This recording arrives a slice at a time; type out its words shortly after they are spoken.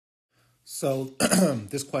So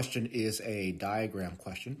this question is a diagram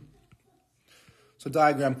question. So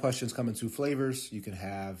diagram questions come in two flavors. You can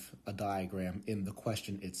have a diagram in the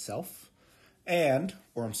question itself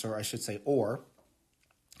or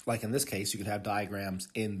like in this case, you could have diagrams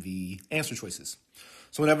in the answer choices.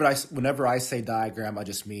 So whenever I say diagram, I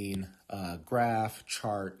just mean graph,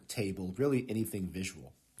 chart, table, really anything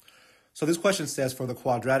visual. So this question says, for the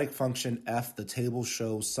quadratic function f, the table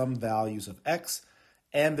shows some values of x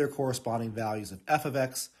and their corresponding values of f of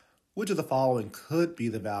x. Which of the following could be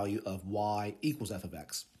the value of y equals f of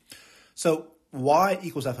x? So y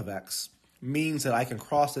equals f of x means that I can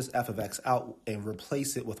cross this f of x out and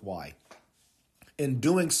replace it with y. In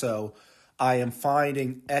doing so, I am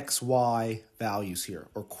finding xy values here,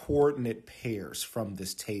 or coordinate pairs from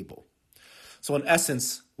this table. So in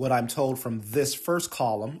essence, what I'm told from this first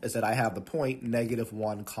column is that I have the point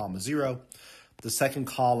 -1, 0. The second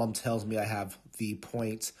column tells me I have the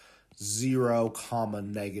point 0,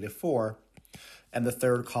 -4. And the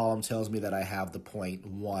third column tells me that I have the point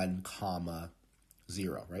 1,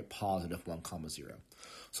 0, right? Positive 1, 0.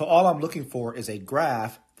 So all I'm looking for is a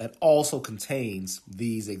graph that also contains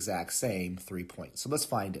these exact same 3 points. So let's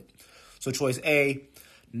find it. So choice A,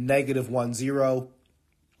 -1, 0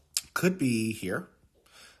 could be here.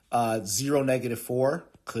 0, -4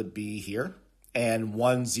 could be here. And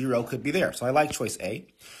 1, 0 could be there. So I like choice A.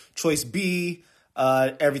 Choice B,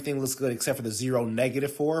 everything looks good except for the 0,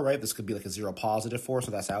 -4, right? This could be like a 0, +4,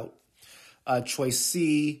 so that's out. Choice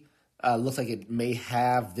C looks like it may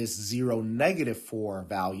have this 0, -4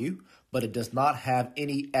 value, but it does not have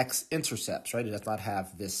any x-intercepts, right? It does not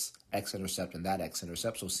have this x-intercept and that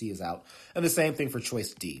x-intercept, so C is out. And the same thing for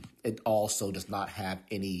choice D. It also does not have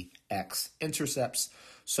any x-intercepts,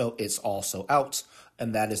 so it's also out.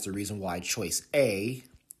 And that is the reason why choice A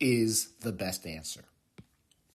is the best answer.